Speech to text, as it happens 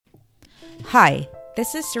Hi,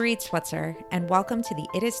 this is Sarit Switzer, and welcome to the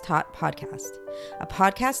It Is Taught podcast, a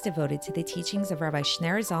podcast devoted to the teachings of Rabbi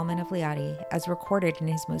Shneur Zalman of Liadi as recorded in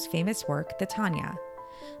his most famous work, the Tanya.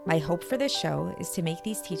 My hope for this show is to make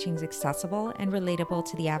these teachings accessible and relatable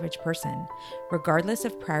to the average person, regardless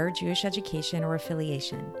of prior Jewish education or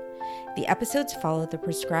affiliation. The episodes follow the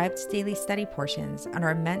prescribed daily study portions and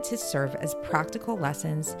are meant to serve as practical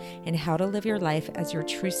lessons in how to live your life as your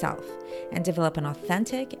true self and develop an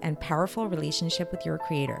authentic and powerful relationship with your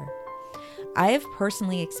Creator. I have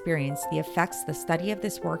personally experienced the effects the study of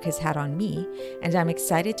this work has had on me, and I'm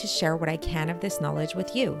excited to share what I can of this knowledge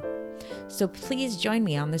with you. So please join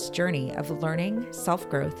me on this journey of learning,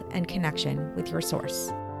 self-growth, and connection with your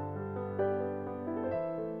source.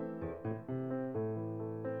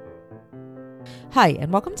 Hi,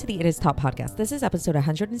 and welcome to the It Is Taught podcast. This is episode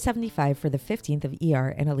 175 for the 15th of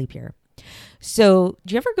Iyar in a leap year. So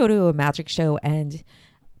do you ever go to a magic show and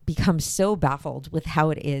become so baffled with how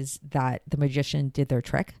it is that the magician did their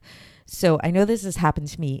trick? So I know this has happened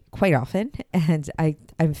to me quite often, and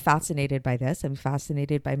I'm fascinated by this. I'm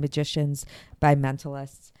fascinated by magicians, by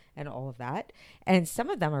mentalists, and all of that. And some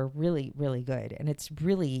of them are really, really good. And it's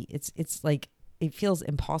like, it feels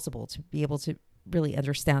impossible to be able to really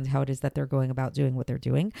understand how it is that they're going about doing what they're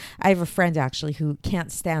doing. I have a friend actually who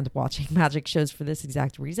can't stand watching magic shows for this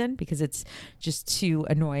exact reason, because it's just too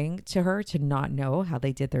annoying to her to not know how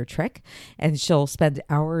they did their trick. And she'll spend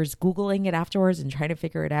hours Googling it afterwards and trying to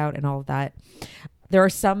figure it out and all of that. There are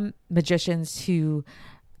some magicians who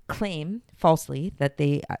claim falsely that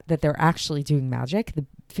they're actually doing magic.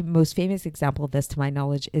 The most famous example of this, to my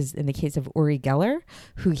knowledge, is in the case of Uri Geller,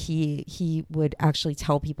 who he would actually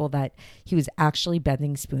tell people that he was actually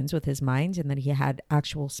bending spoons with his mind and that he had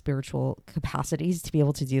actual spiritual capacities to be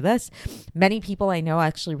able to do this. Many people I know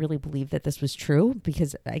actually really believe that this was true,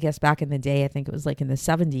 because I guess back in the day, I think it was like in the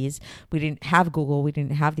 70s, we didn't have Google, we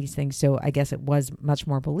didn't have these things, so I guess it was much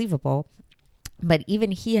more believable. But even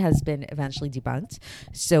he has been eventually debunked.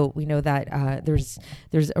 So we know that there's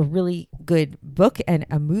a really good book and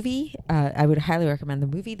a movie. I would highly recommend the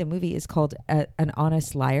movie. The movie is called An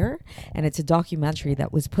Honest Liar, and it's a documentary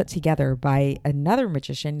that was put together by another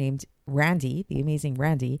magician named Randy, the amazing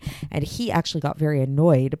Randy. And he actually got very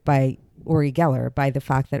annoyed by Uri Geller, by the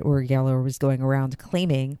fact that Uri Geller was going around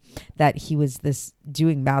claiming that he was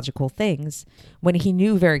doing magical things when he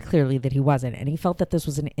knew very clearly that he wasn't. And he felt that this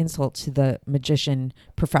was an insult to the magician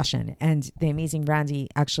profession. And the amazing Randy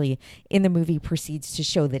actually in the movie proceeds to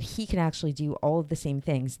show that he can actually do all of the same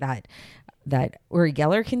things that Uri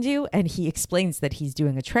Geller can do. And he explains that he's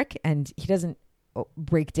doing a trick, and he doesn't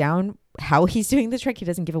break down how he's doing the trick. He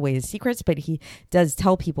doesn't give away his secrets, but he does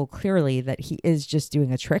tell people clearly that he is just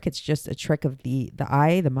doing a trick. It's just a trick of the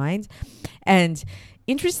eye, the mind. And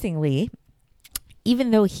interestingly,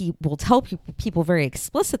 even though he will tell people very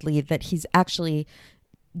explicitly that he's actually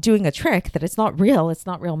doing a trick, that it's not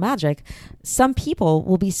real magic, some people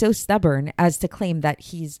will be so stubborn as to claim that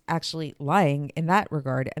he's actually lying in that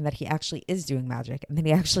regard, and that he actually is doing magic, and that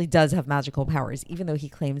he actually does have magical powers, even though he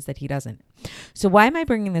claims that he doesn't. So why am I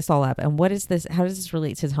bringing this all up, and what is this? How does this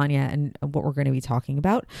relate to Tanya and what we're going to be talking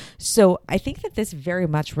about? So I think that this very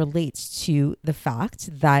much relates to the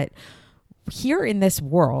fact that here in this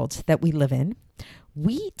world that we live in,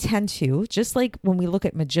 we tend to, just like when we look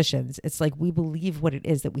at magicians, it's like we believe what it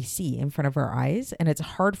is that we see in front of our eyes. And it's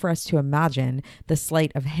hard for us to imagine the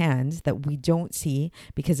sleight of hand that we don't see,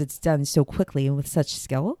 because it's done so quickly and with such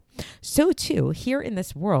skill. So too, here in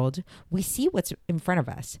this world, we see what's in front of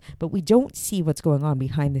us, but we don't see what's going on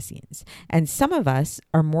behind the scenes. And some of us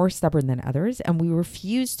are more stubborn than others, and we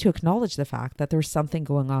refuse to acknowledge the fact that there's something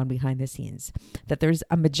going on behind the scenes, that there's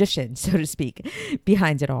a magician, so to speak,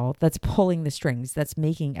 behind it all, that's pulling the strings, that's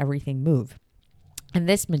making everything move. And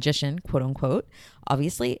this magician, quote unquote,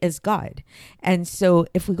 obviously is God. And so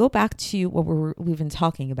if we go back to what we've been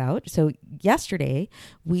talking about, so yesterday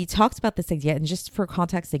we talked about this idea, and just for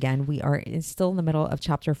context again, we are still in the middle of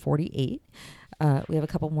chapter 48. We have a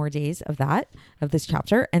couple more days of this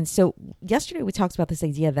chapter. And so yesterday we talked about this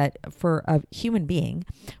idea that for a human being,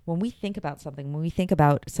 when we think about something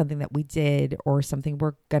that we did, or something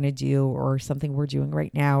we're going to do, or something we're doing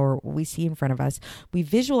right now, or what we see in front of us, we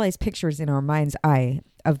visualize pictures in our mind's eye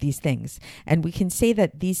of these things. And we can say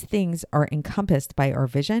that these things are encompassed by our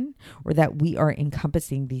vision, or that we are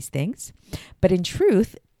encompassing these things. But in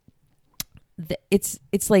truth,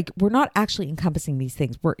 it's like we're not actually encompassing these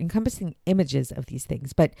things. We're encompassing images of these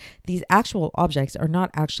things, but these actual objects are not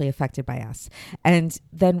actually affected by us. And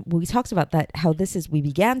then we talked about that, how we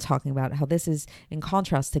began talking about how this is in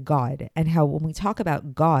contrast to God, and how when we talk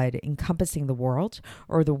about God encompassing the world,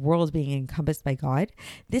 or the world being encompassed by God,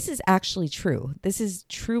 this is actually true. This is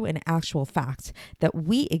true in actual fact, that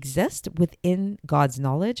we exist within God's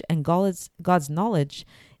knowledge, and God's knowledge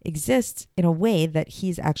exists in a way that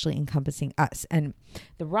he's actually encompassing us. And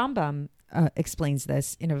the Rambam explains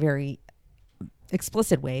this in a very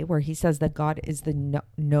explicit way, where he says that God is the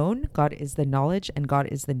known, God is the knowledge, and God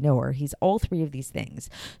is the knower. He's all three of these things.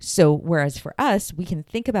 So whereas for us, we can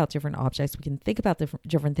think about different objects, we can think about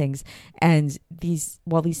different things, and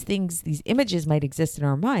while these images might exist in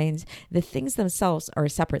our minds, the things themselves are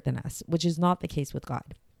separate than us, which is not the case with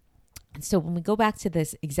God. So when we go back to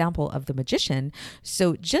this example of the magician,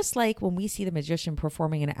 so just like when we see the magician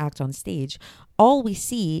performing an act on stage, all we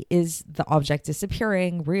see is the object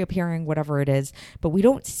disappearing, reappearing, whatever it is, but we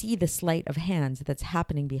don't see the sleight of hand that's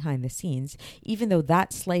happening behind the scenes, even though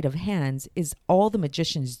that sleight of hand is all the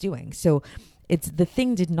magician's doing. So the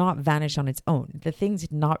thing did not vanish on its own. The thing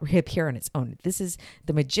did not reappear on its own. This is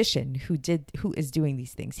the magician who is doing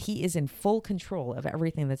these things. He is in full control of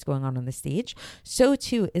everything that's going on the stage. So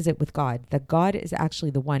too is it with God, that God is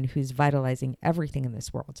actually the one who's vitalizing everything in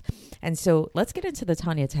this world. And so let's get into the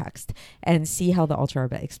Tanya text and see how the Alter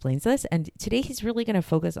Rebbe explains this. And today he's really going to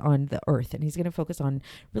focus on the earth, and he's going to focus on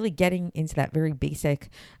really getting into that very basic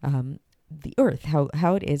the earth,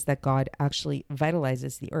 how it is that God actually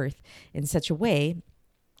vitalizes the earth in such a way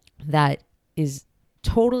that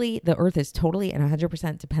the earth is totally and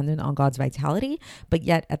 100% dependent on God's vitality, but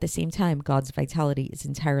yet at the same time, God's vitality is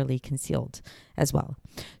entirely concealed as well.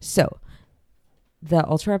 So the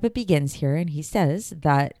Alter Rebbe begins here, and he says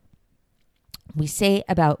that we say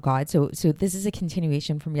about God. So this is a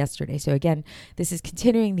continuation from yesterday. So again, this is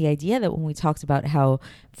continuing the idea that when we talked about how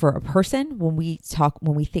for a person, when we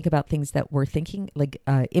think about things that we're thinking, like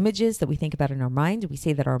images that we think about in our mind, we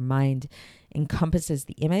say that our mind encompasses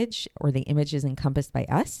the image, or the image is encompassed by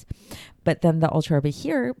us. But then the Alter Rebbe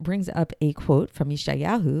here brings up a quote from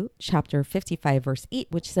Yeshayahu, chapter 55, verse 8,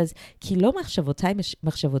 which says, Ki lo machshavotai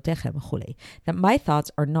machshavotechem chule, that my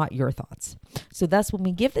thoughts are not your thoughts. So thus, when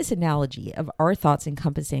we give this analogy of our thoughts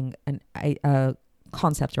encompassing a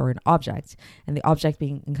concept or an object, and the object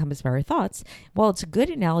being encompassed by our thoughts, well, it's a good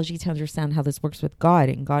analogy to understand how this works with God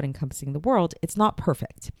and God encompassing the world. It's not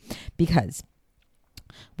perfect, because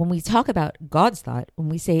when we talk about God's thought, when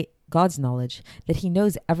we say God's knowledge, that he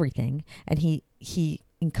knows everything, and he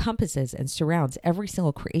encompasses and surrounds every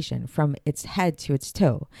single creation from its head to its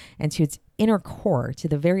toe and to its inner core, to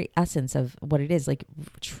the very essence of what it is, like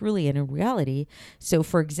truly in a reality. So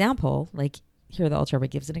for example, like here the Alter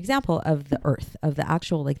Rebbe gives an example of the earth, of the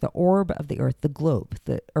actual, like the orb of the earth, the globe,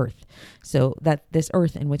 the earth. So that this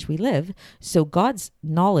earth in which we live, so God's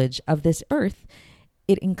knowledge of this earth,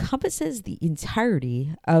 it encompasses the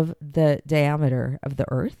entirety of the diameter of the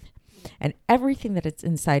earth and everything that it's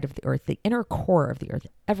inside of the earth, the inner core of the earth,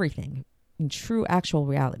 everything in true actual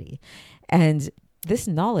reality. And this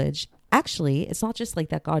knowledge, actually, it's not just like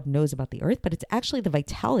that God knows about the earth, but it's actually the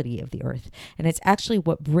vitality of the earth. And it's actually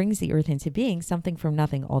what brings the earth into being, something from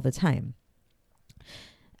nothing all the time.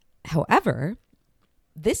 However,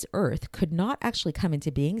 this earth could not actually come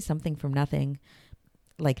into being, something from nothing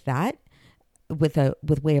like that,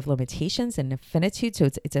 with way of limitations and finitude. So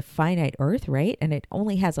it's a finite earth, right? And it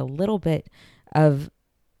only has a little bit of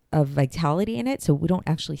vitality in it, so we don't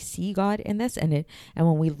actually see God in this. And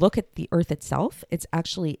when we look at the earth itself, it's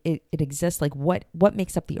actually it exists like what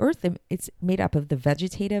makes up the earth. It's made up of the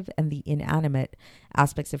vegetative and the inanimate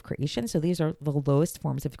aspects of creation. So these are the lowest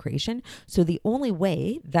forms of creation. So the only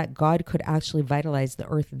way that God could actually vitalize the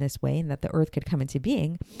earth in this way, and that the earth could come into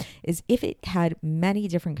being, is if it had many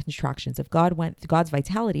different contractions. If God's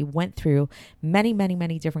vitality went through many, many,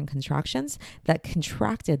 many different contractions that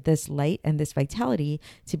contracted this light and this vitality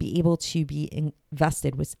to be able to be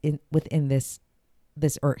invested within this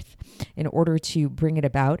earth, in order to bring it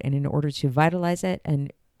about, and in order to vitalize it,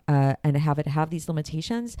 and have it have these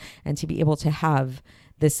limitations, and to be able to have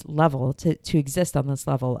this level, to exist on this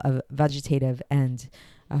level of vegetative and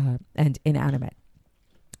inanimate.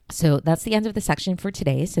 So that's the end of the section for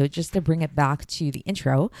today. So just to bring it back to the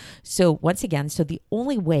intro. So once again, so the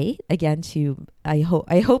only way, again, I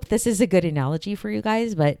hope this is a good analogy for you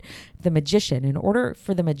guys, but the magician, in order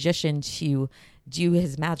for the magician to do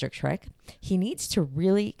his magic trick, he needs to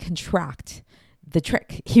really contract the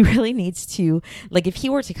trick. He really needs to, like, if he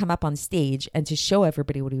were to come up on stage and to show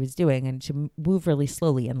everybody what he was doing and to move really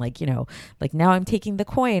slowly and like, like now I'm taking the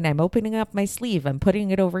coin, I'm opening up my sleeve, I'm putting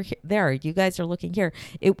it over there, you guys are looking here,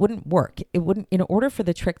 it wouldn't work. It wouldn't, in order for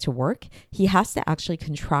the trick to work, he has to actually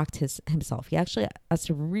contract himself. He actually has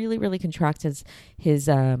to really, really contract his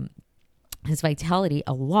vitality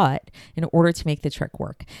a lot in order to make the trick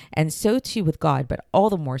work. And so too with God, but all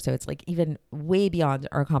the more so, it's like even way beyond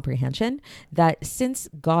our comprehension, that since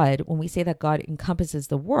God, when we say that God encompasses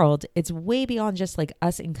the world, it's way beyond just like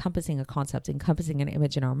us encompassing a concept, encompassing an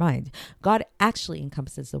image in our mind. God actually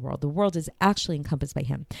encompasses the world. The world is actually encompassed by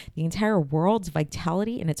him. The entire world's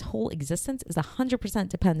vitality and its whole existence is 100%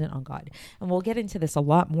 dependent on God. And we'll get into this a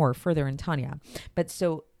lot more further in Tanya. But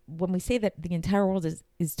so when we say that the entire world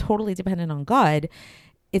is totally dependent on God,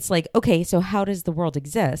 it's like, okay, so how does the world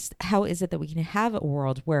exist? How is it that we can have a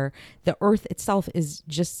world where the earth itself is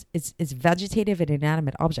just, it's vegetative and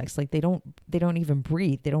inanimate objects? Like they don't even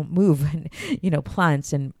breathe, they don't move, and,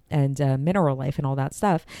 plants and mineral life and all that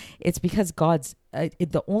stuff. It's because God's,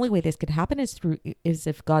 the only way this could happen is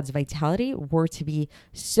if God's vitality were to be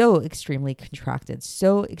so extremely contracted,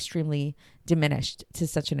 so extremely diminished to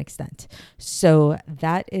such an extent. So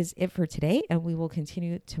that is it for today. And we will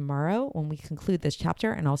continue tomorrow when we conclude this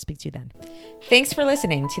chapter, and I'll speak to you then. Thanks for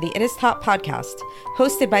listening to the It Is Taught podcast,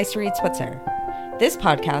 hosted by Sarit Switzer. This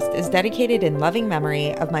podcast is dedicated in loving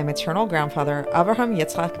memory of my maternal grandfather, Avraham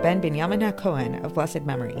Yitzchak ben Binyamin HaKohen of blessed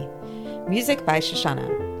memory. Music by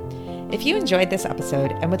Shoshana. If you enjoyed this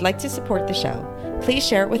episode and would like to support the show, please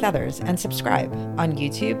share it with others and subscribe on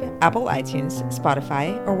YouTube, Apple iTunes,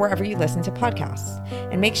 Spotify, or wherever you listen to podcasts.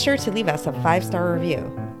 And make sure to leave us a 5-star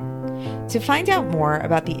review. To find out more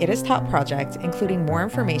about the It Is Taught project, including more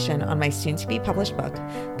information on my soon-to-be published book,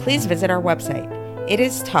 please visit our website,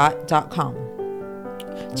 itistaught.com.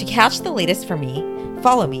 To catch the latest from me,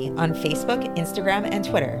 follow me on Facebook, Instagram, and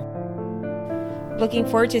Twitter. Looking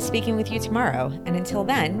forward to speaking with you tomorrow, and until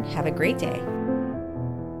then, have a great day.